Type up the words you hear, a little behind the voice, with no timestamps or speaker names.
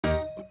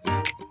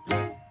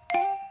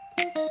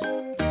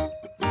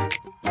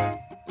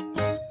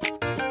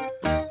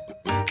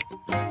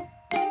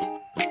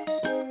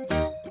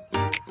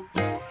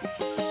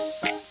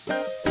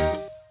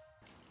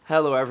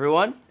Hello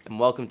everyone, and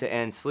welcome to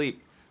And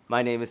Sleep.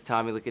 My name is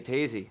Tommy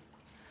Licatese.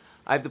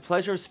 I have the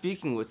pleasure of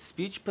speaking with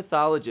speech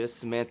pathologist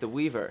Samantha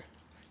Weaver.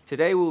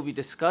 Today we'll be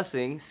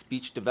discussing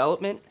speech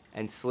development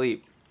and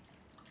sleep.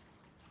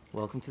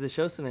 Welcome to the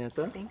show,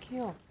 Samantha. Thank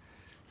you.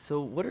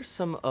 So what are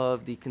some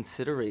of the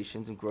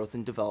considerations in growth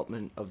and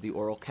development of the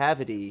oral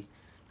cavity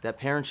that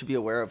parents should be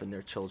aware of in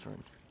their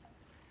children?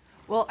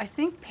 Well, I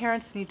think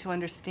parents need to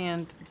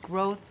understand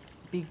growth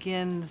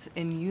begins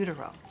in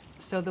utero.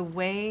 So the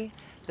way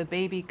the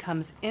baby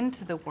comes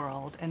into the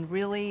world and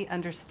really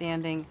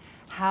understanding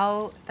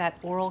how that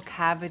oral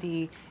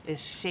cavity is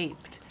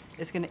shaped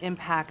is going to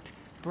impact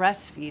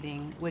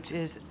breastfeeding, which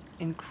is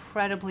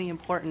incredibly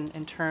important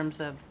in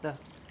terms of the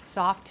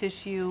soft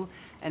tissue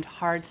and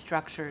hard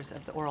structures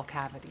of the oral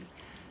cavity.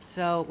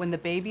 So when the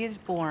baby is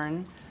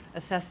born,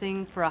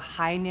 assessing for a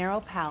high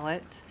narrow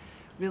palate,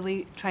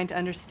 really trying to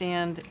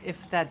understand if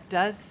that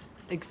does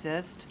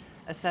exist,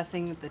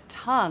 assessing the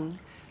tongue,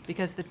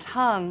 because the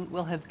tongue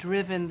will have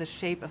driven the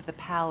shape of the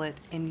palate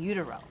in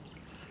utero.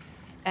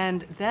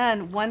 And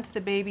then once the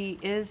baby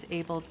is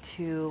able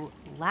to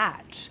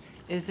latch,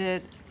 is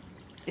it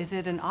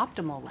an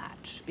optimal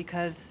latch?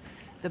 Because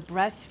the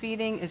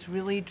breastfeeding is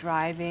really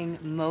driving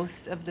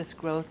most of this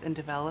growth and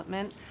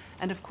development.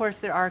 And of course,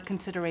 there are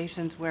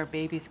considerations where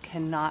babies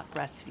cannot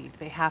breastfeed.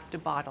 They have to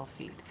bottle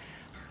feed.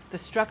 The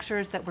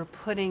structures that we're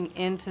putting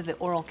into the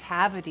oral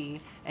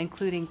cavity,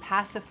 including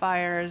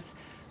pacifiers,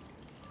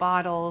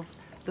 bottles,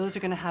 those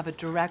are going to have a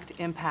direct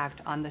impact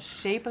on the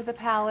shape of the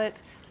palate,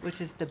 which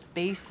is the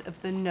base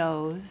of the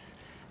nose.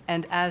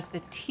 And as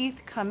the teeth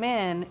come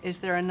in, is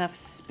there enough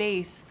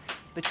space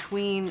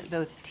between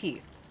those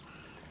teeth?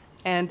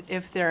 And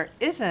if there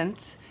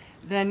isn't,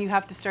 then you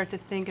have to start to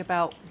think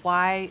about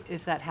why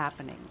is that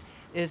happening?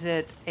 Is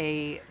it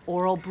a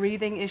oral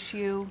breathing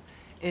issue?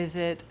 Is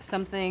it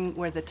something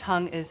where the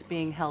tongue is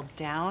being held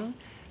down?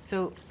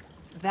 So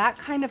that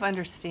kind of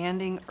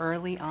understanding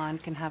early on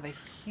can have a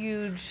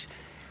huge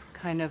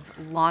kind of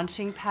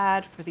launching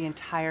pad for the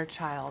entire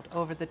child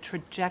over the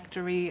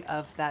trajectory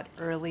of that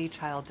early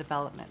child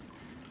development.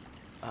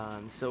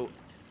 So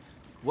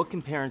what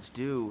can parents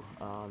do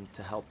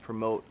to help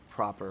promote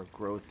proper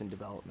growth and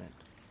development?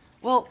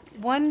 Well,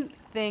 one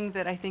thing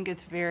that I think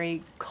is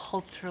very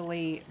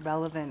culturally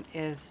relevant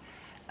is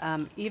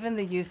even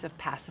the use of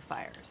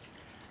pacifiers.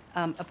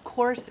 Of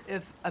course,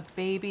 if a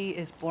baby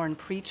is born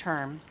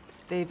preterm,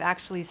 they've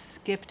actually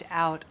skipped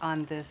out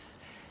on this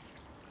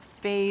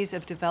phase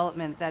of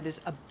development that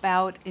is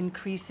about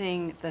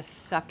increasing the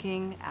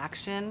sucking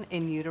action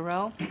in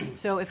utero.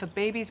 So if a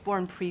baby's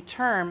born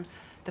preterm,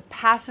 the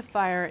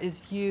pacifier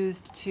is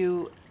used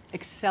to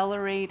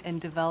accelerate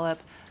and develop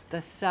the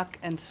suck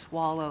and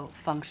swallow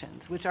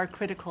functions, which are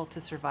critical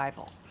to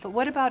survival. But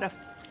what about a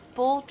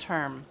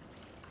full-term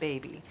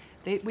baby?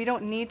 We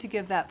don't need to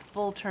give that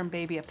full-term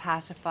baby a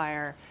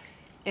pacifier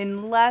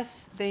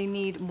unless they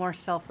need more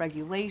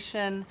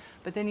self-regulation,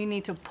 but then you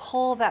need to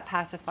pull that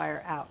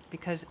pacifier out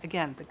because,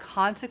 again, the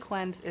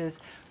consequence is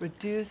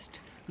reduced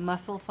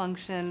muscle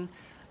function,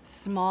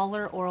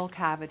 smaller oral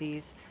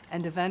cavities,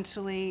 and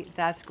eventually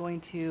that's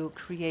going to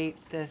create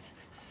this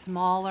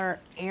smaller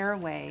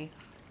airway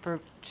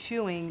for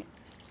chewing,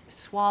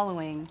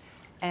 swallowing,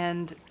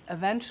 and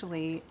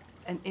eventually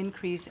an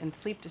increase in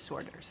sleep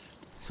disorders.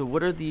 So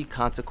what are the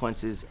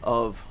consequences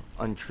of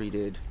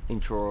untreated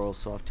intraoral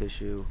soft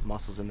tissue,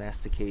 muscles, and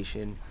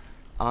mastication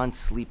on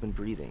sleep and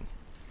breathing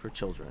for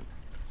children?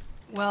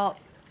 Well,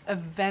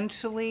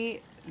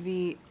 eventually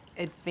the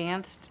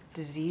advanced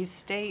disease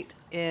state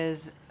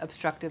is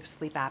obstructive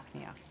sleep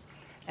apnea.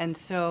 And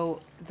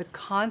so the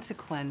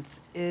consequence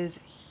is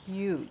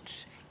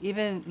huge,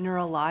 even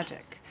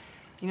neurologic.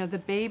 You know, the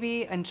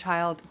baby and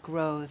child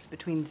grows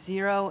between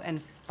 0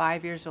 and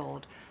 5 years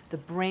old. The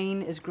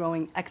brain is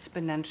growing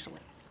exponentially.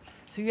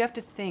 So you have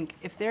to think,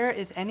 if there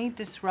is any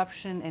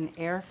disruption in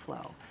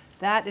airflow,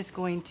 that is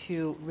going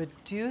to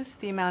reduce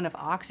the amount of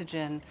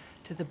oxygen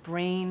to the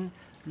brain,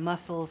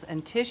 muscles,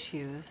 and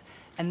tissues,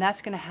 and that's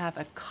going to have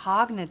a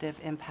cognitive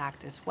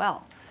impact as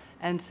well.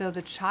 And so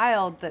the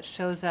child that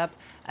shows up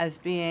as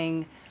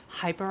being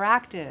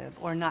hyperactive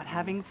or not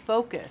having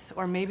focus,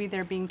 or maybe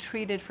they're being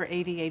treated for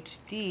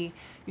ADHD,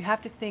 you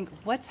have to think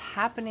what's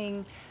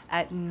happening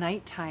at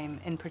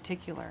nighttime in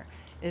particular.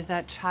 Is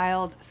that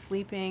child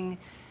sleeping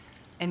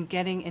and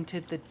getting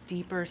into the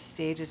deeper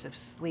stages of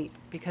sleep?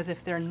 Because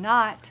if they're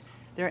not,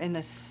 they're in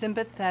a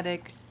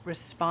sympathetic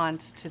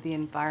response to the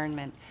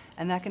environment,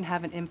 and that can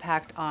have an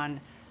impact on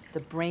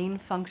the brain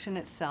function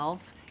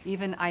itself.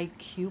 Even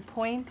IQ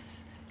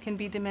points can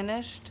be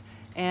diminished,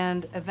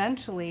 and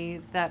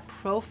eventually that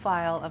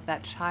profile of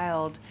that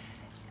child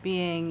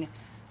being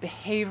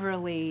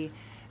behaviorally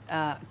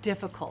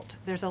difficult.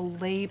 There's a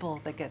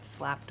label that gets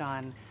slapped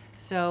on.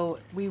 So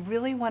we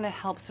really want to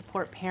help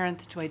support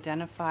parents to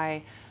identify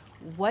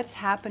what's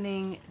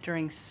happening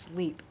during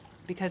sleep,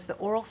 because the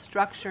oral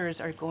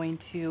structures are going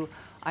to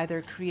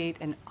either create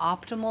an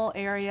optimal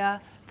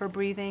area for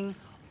breathing,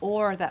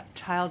 or that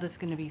child is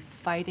going to be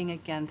fighting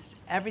against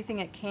everything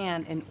it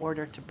can in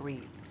order to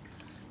breathe.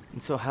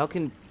 And so how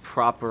can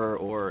proper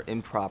or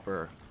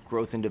improper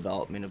growth and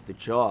development of the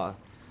jaw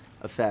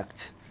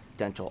affect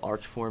dental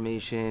arch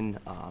formation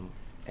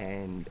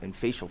and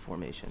facial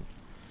formation?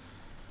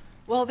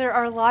 Well, there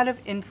are a lot of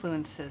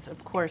influences,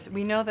 of course.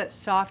 We know that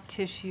soft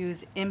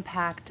tissues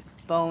impact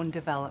bone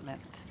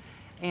development.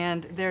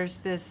 And there's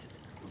this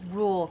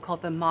rule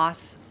called the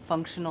Moss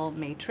functional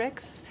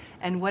matrix.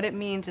 And what it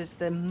means is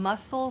the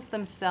muscles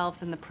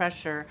themselves and the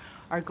pressure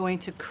are going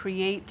to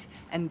create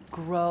and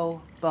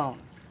grow bone.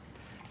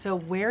 So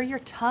where your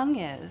tongue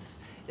is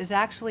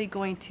actually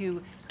going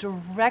to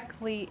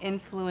directly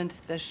influence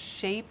the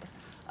shape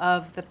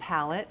of the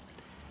palate.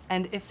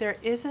 And if there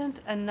isn't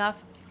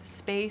enough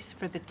space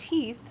for the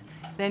teeth,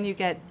 then you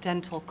get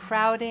dental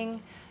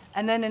crowding.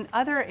 And then in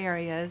other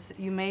areas,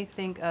 you may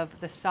think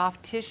of the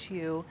soft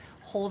tissue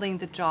holding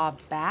the jaw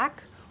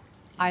back,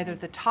 either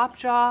the top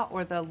jaw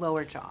or the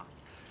lower jaw.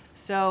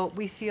 So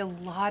we see a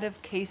lot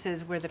of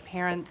cases where the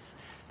parents,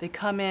 they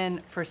come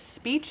in for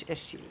speech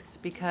issues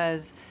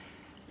because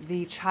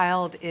the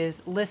child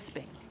is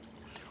lisping,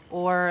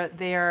 or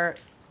they're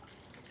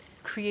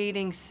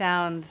creating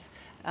sounds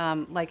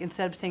like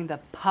instead of saying the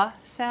p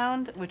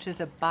sound, which is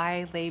a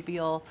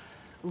bilabial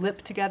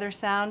lip together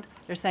sound,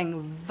 they're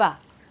saying va,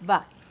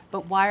 va.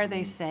 But why are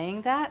they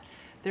saying that?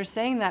 They're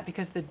saying that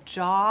because the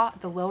jaw,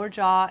 the lower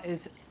jaw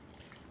is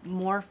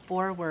more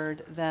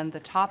forward than the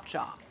top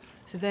jaw.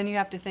 So then you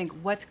have to think,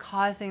 what's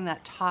causing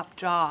that top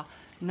jaw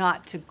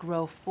not to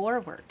grow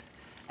forward?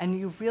 And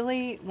you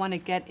really want to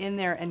get in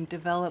there and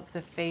develop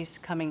the face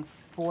coming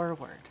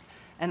forward.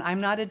 And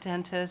I'm not a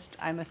dentist,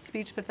 I'm a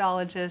speech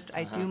pathologist,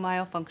 I do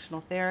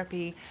myofunctional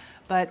therapy,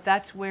 but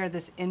that's where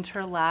this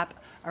interlap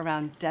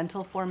around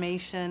dental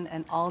formation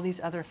and all these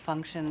other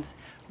functions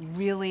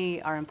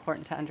really are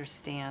important to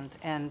understand.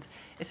 And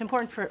it's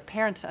important for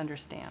parents to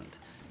understand.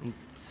 And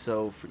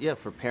so,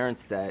 for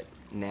parents that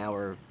now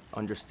are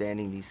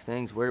understanding these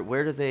things,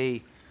 where do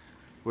they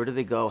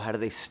go? How do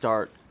they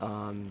start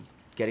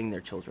getting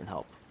their children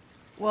help?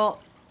 Well,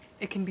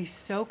 it can be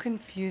so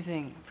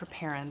confusing for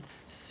parents.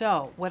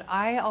 So what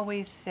I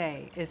always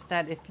say is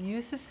that if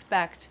you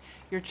suspect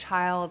your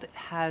child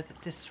has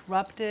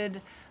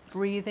disrupted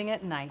breathing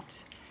at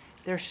night,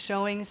 they're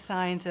showing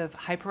signs of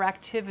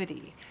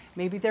hyperactivity,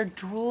 maybe they're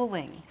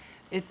drooling,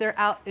 is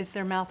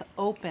their mouth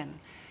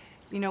open?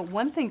 You know,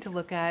 one thing to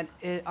look at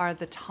are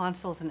the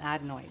tonsils and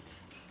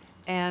adenoids.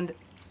 And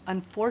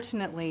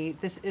unfortunately,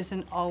 this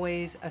isn't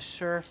always a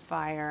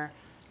surefire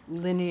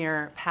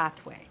linear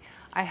pathway.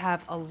 I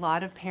have a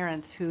lot of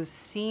parents who've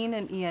seen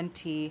an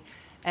ENT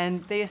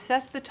and they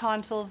assessed the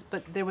tonsils,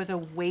 but there was a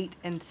wait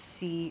and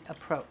see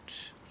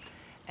approach.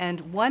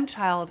 And one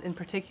child in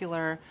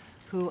particular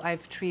who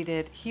I've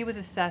treated, he was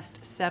assessed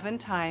 7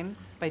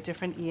 times by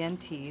different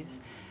ENTs.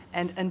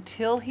 And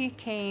until he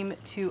came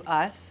to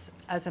us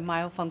as a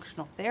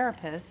myofunctional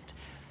therapist,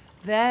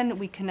 then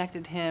we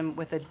connected him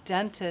with a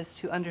dentist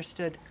who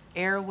understood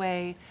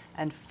airway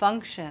and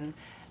function.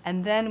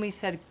 And then we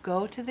said,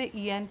 go to the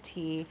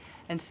ENT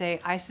and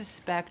say, I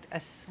suspect a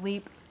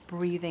sleep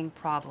breathing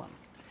problem,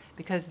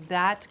 because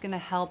that's going to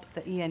help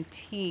the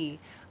ENT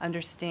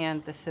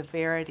understand the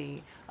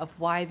severity of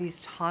why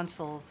these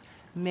tonsils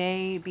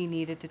may be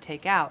needed to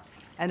take out.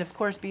 And of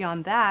course,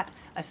 beyond that,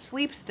 a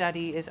sleep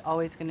study is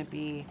always going to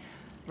be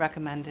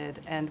recommended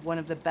and one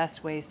of the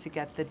best ways to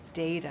get the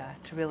data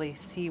to really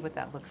see what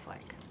that looks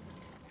like.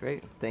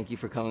 Great. Thank you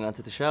for coming on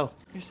to the show.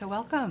 You're so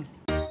welcome.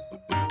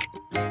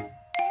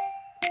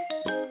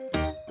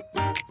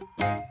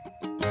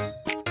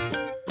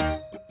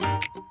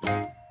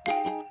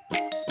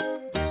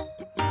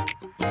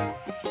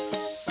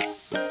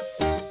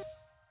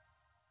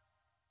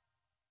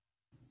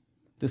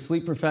 The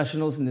sleep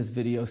professionals in this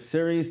video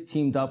series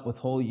teamed up with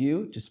Whole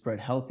U to spread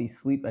healthy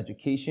sleep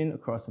education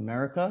across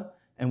America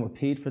and were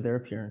paid for their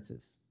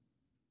appearances.